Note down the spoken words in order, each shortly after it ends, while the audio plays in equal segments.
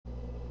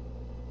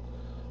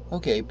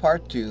Okay,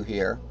 part 2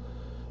 here.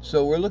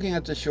 So we're looking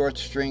at the short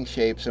string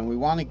shapes, and we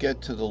want to get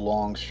to the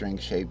long string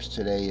shapes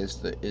today is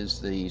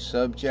the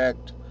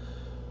subject.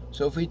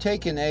 So if we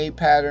take an A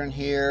pattern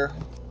here,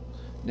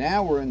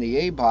 now we're in the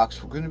A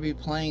box. We're going to be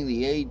playing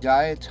the A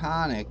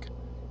diatonic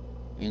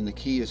in the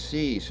key of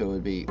C. So it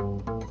would be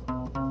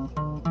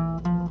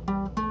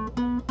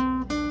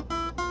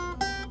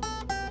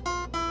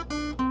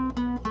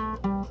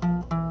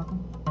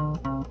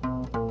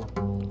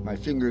my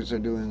fingers are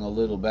doing a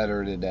little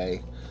better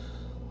today.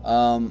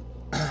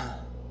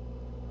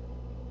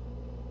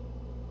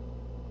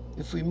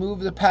 If we move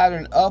the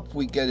pattern up,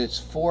 we get its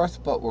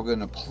fourth, but we're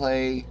going to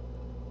play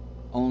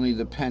only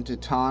the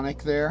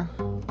pentatonic there.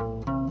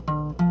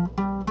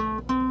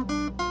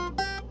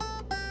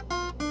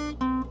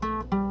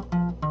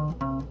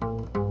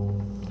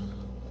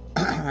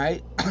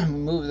 Alright,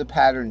 move the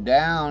pattern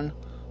down,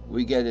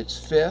 we get its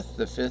fifth.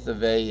 The fifth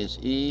of A is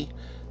E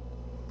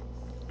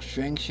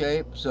string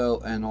shape, so,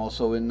 and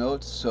also in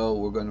notes, so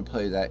we're going to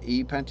play that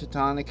E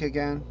pentatonic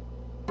again.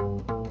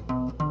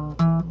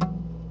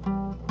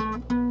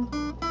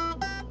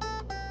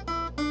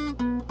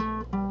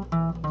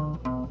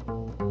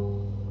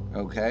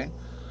 Okay,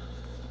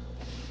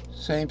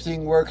 same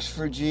thing works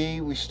for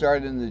G. We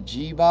start in the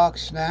G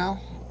box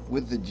now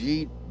with the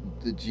G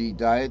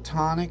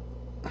diatonic.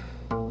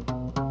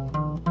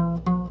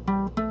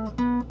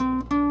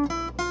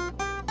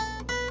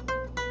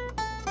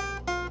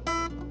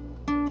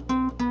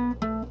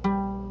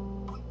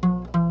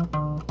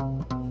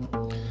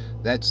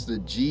 That's the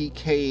G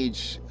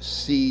cage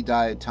C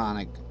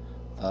diatonic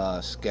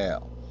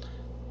scale,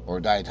 or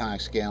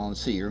diatonic scale in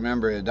C.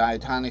 Remember, a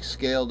diatonic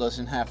scale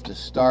doesn't have to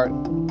start.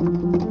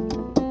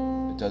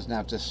 It doesn't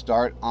have to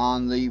start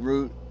on the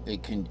root.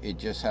 It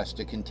just has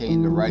to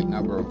contain the right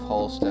number of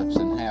whole steps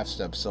and half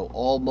steps. So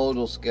all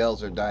modal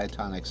scales are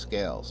diatonic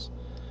scales,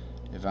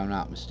 if I'm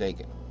not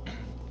mistaken.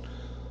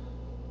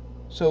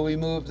 So we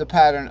move the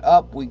pattern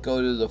up. We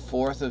go to the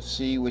fourth of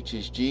C, which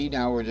is G.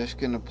 Now we're just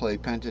going to play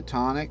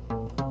pentatonic.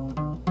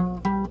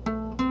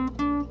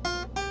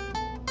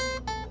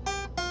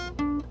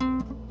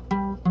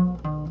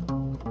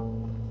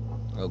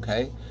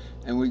 Okay,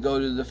 and we go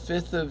to the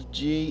fifth of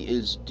G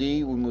is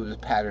D. We move the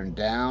pattern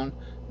down.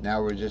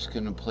 Now we're just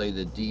going to play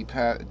the D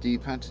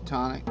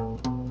pentatonic.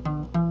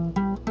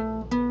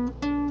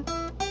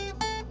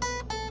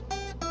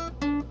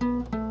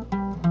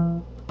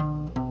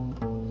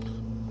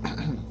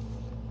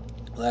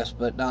 Last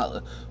but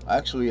not,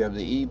 actually we have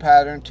the E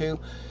pattern too.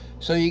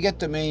 So you get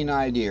the main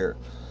idea.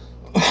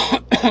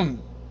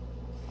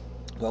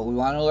 But we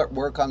want to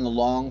work on the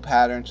long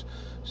patterns,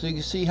 so you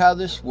can see how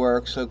this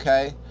works.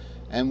 Okay.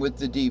 And with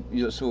the D,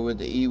 so with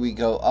the E, we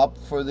go up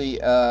for the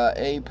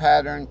A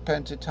pattern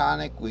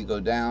pentatonic, we go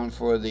down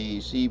for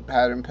the C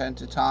pattern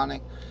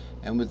pentatonic,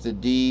 and with the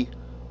D,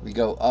 we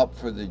go up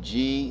for the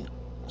G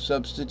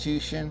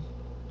substitution,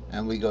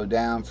 and we go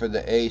down for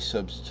the A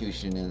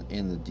substitution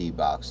in the D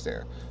box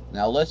there.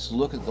 Now let's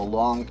look at the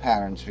long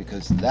patterns,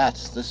 because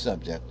that's the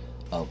subject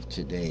of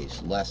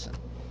today's lesson.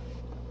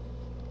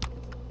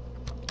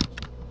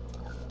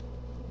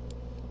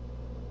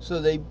 So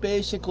they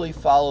basically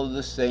follow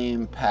the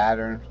same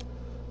pattern.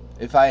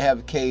 If I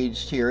have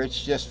caged here,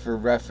 it's just for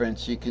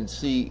reference. You can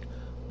see,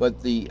 but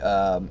the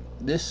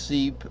this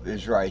C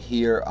is right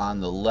here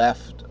on the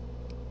left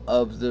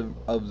of the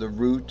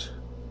root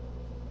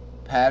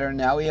pattern.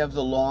 Now we have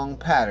the long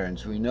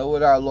patterns. We know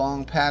what our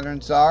long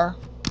patterns are.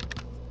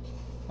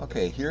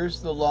 Okay,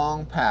 here's the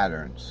long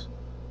patterns.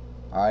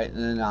 All right,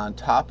 and then on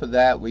top of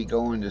that, we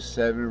go into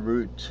 7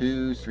 root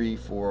 2, 3,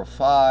 4,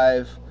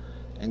 5.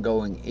 And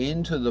going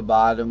into the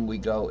bottom, we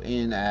go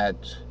in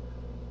at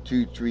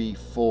 2, 3,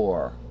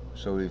 4.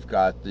 So we've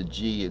got the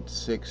G at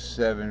 6,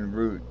 7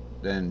 root,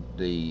 then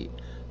the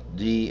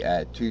D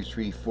at 2,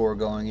 3, 4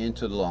 going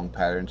into the long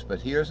patterns.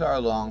 But here's our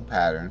long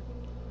pattern.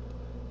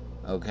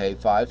 Okay,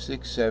 5,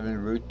 6, 7,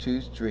 root 2,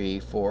 3,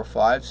 4,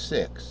 5,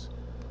 6.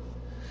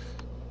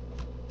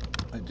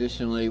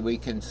 Additionally, we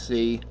can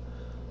see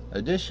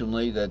that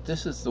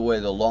this is the way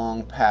the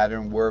long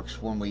pattern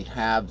works when we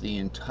have the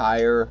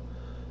entire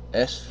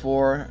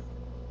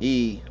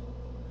S4E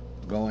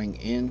going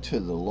into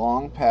the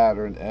long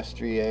pattern,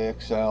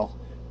 S3AXL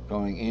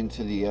going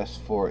into the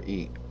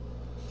S4E.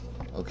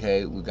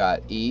 Okay, we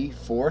got E,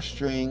 4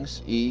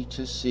 strings, E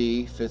to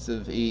C, fifth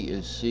of E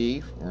is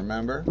C,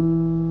 remember?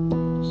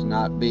 It's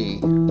not B,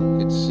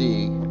 it's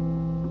C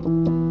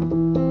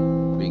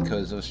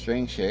because of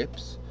string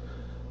shapes.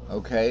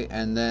 Okay,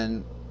 and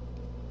then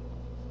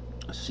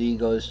C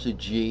goes to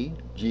G,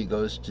 G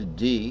goes to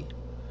D.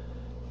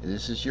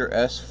 This is your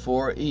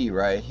S4E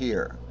right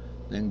here.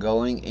 Then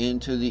going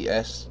into the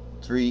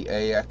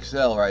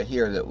S3AXL right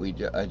here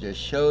that I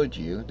just showed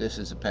you. This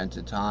is a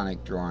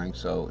pentatonic drawing,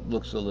 so it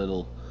looks a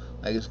little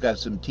like it's got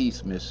some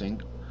teeth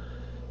missing.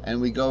 And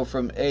we go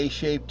from A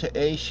shape to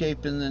A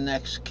shape in the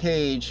next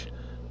cage,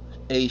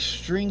 A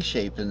string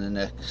shape in the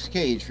next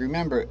cage.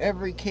 Remember,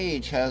 every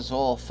cage has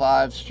all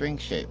 5 string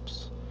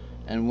shapes,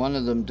 and one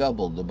of them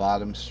doubled, the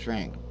bottom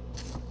string.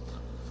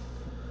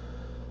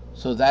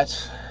 So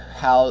that's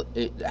how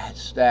it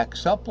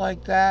stacks up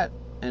like that.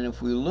 And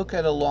if we look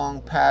at a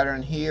long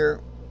pattern here,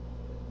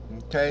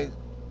 okay,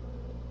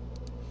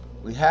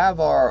 we have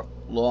our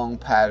long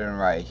pattern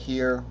right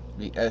here,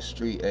 the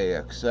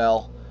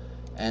S3AXL,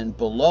 and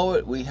below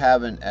it we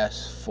have an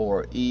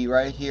S4E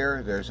right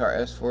here. There's our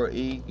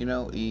S4E, you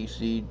know,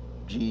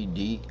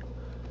 ECGD,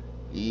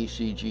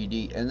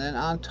 ECGD, and then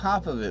on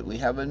top of it we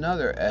have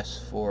another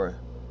S4E,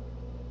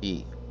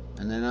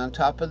 and then on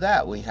top of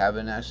that we have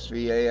an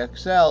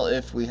S3AXL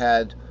if we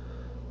had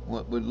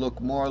what would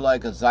look more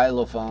like a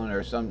xylophone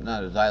or some,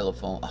 not a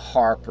xylophone, a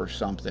harp or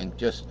something,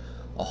 just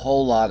a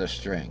whole lot of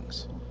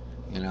strings,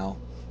 you know.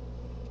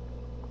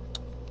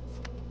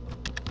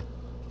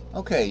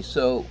 Okay,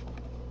 so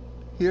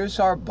here's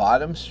our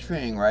bottom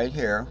string right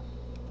here.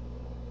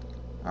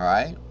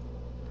 Alright.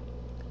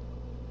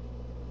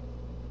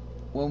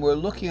 When we're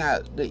looking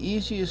at, the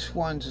easiest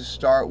one to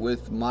start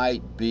with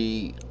might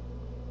be,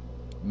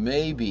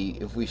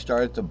 maybe if we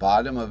start at the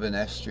bottom of an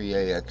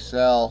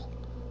S3AXL,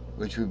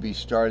 which would be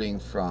starting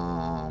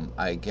from,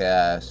 I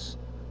guess,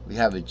 we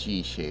have a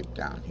G shape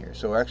down here.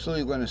 So we're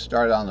actually going to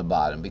start on the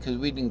bottom because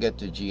we didn't get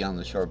to G on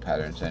the short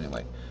patterns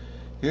anyway.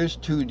 Here's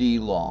 2D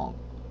long.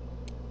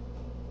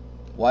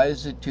 Why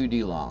is it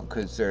 2D long?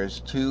 Because there's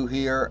 2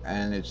 here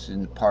and it's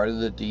in part of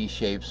the D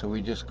shape, so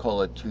we just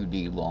call it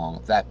 2D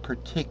long. That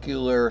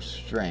particular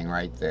string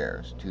right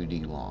there is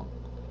 2D long.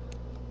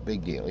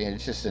 Big deal. Yeah,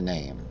 it's just a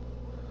name.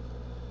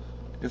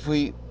 If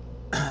we're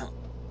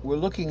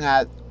looking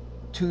at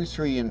 2,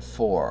 3, and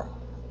 4.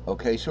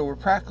 Okay, so we're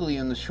practically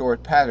in the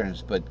short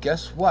patterns, but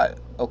guess what?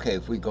 Okay,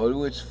 if we go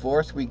to its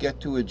 4th, we get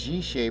to a G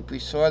shape. We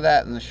saw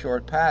that in the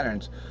short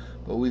patterns,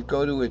 but we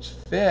go to its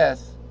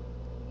 5th.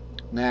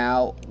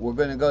 Now we're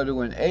going to go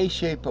to an A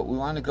shape, but we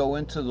want to go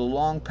into the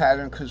long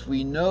pattern because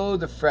we know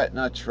the fret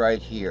nut's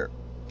right here.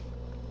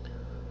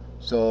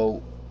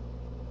 So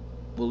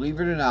believe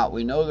it or not,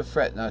 we know the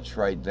fret nut's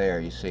right there,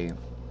 you see.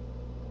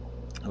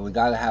 And we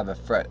got to have a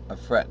fret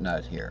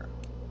nut here.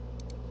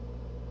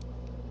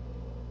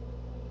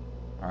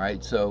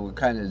 Alright, so we're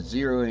kind of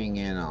zeroing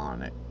in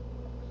on it.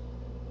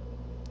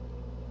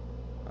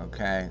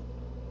 Okay.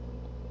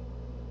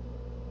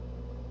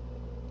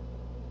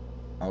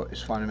 I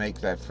just want to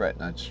make that fret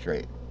nut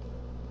straight.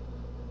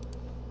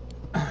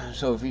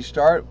 So if we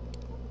start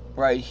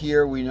right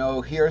here, we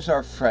know here's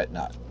our fret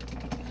nut.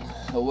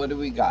 So what do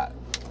we got?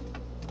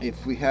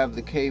 If we have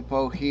the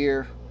capo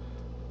here,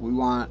 we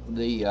want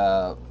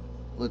the,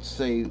 let's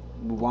say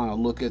we want to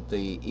look at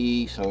the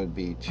E, so it'd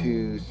be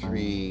 2,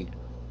 3,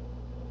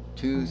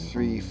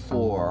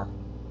 4,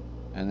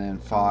 and then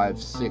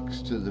 5,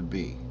 6 to the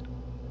B.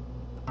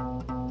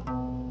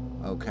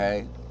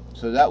 Okay,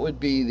 so that would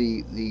be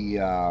the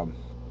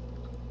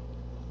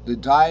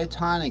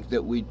diatonic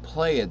that we'd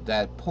play at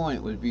that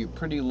point would be a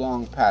pretty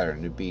long pattern.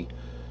 It'd be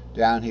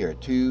down here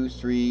 2,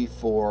 3,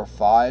 4,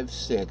 5,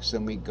 6,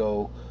 and we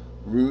go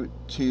root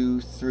 2,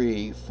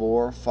 3,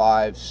 4,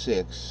 5,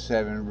 6,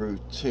 7,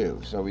 root 2.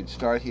 So we'd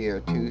start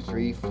here 2,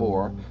 3,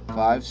 4,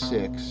 5,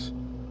 6.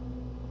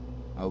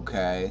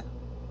 Okay.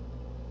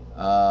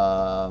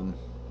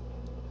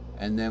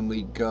 And then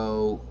we'd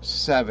go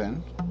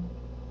 7.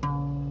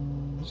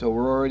 So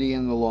we're already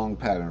in the long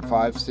pattern.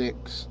 5,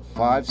 6,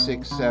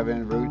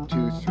 7, root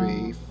 2,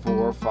 3,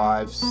 4,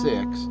 5,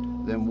 6.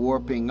 Then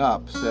warping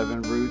up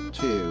 7, root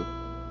 2,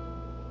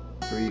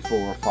 3,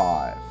 4,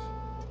 5.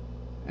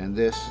 And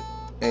this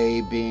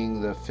A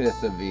being the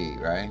 5th of E,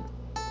 right?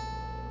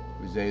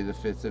 Was A the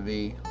 5th of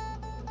E?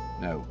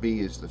 No, B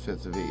is the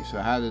 5th of E. So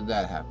how did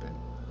that happen?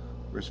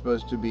 We're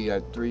supposed to be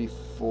at 3,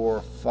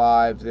 4,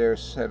 5.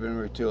 There's 7,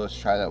 root 2. Let's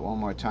try that one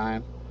more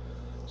time.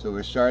 So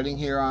we're starting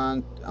here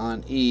on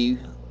E.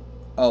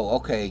 Oh,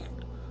 okay.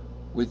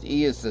 With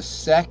E as the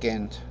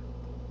 2nd,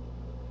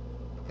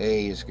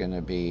 A is going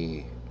to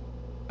be,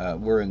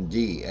 we're in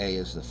D. A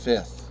is the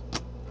 5th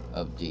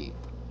of D.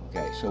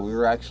 Okay, so we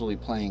were actually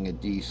playing a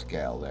D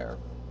scale there.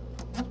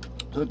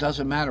 So it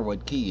doesn't matter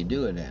what key you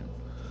do it in.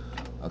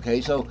 Okay,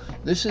 so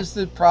this is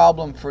the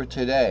problem for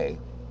today.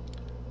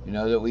 You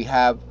know,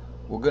 that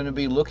we're going to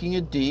be looking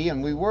at D,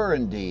 and we were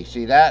in D.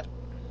 See that?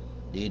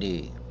 D,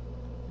 D.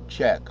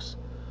 Checks.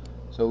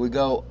 So we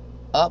go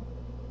up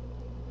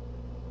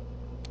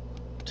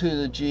to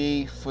the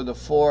G for the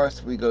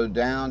 4th, we go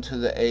down to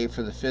the A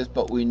for the 5th,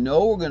 but we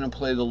know we're going to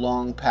play the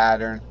long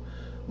pattern.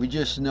 We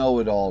just know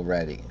it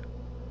already.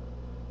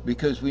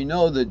 Because we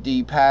know the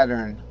D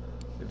pattern,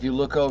 if you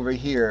look over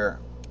here,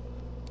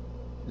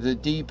 the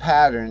D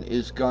pattern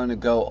is going to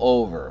go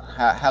over.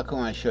 How can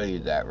I show you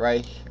that,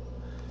 right?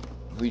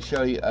 If we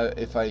show you,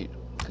 if I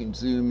can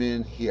zoom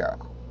in here,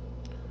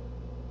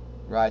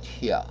 right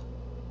here.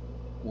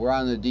 We're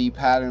on the D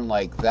pattern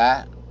like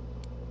that.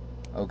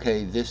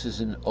 Okay, this is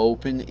an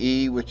open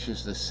E, which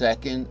is the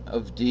 2nd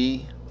of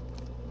D.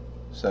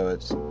 So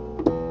it's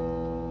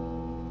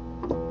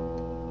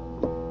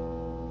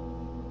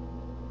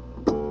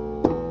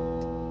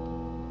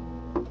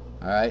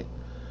alright.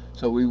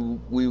 So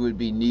we would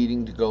be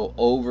needing to go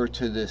over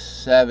to this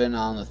 7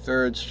 on the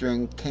 3rd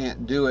string.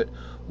 Can't do it.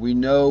 We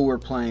know we're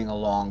playing a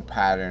long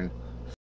pattern.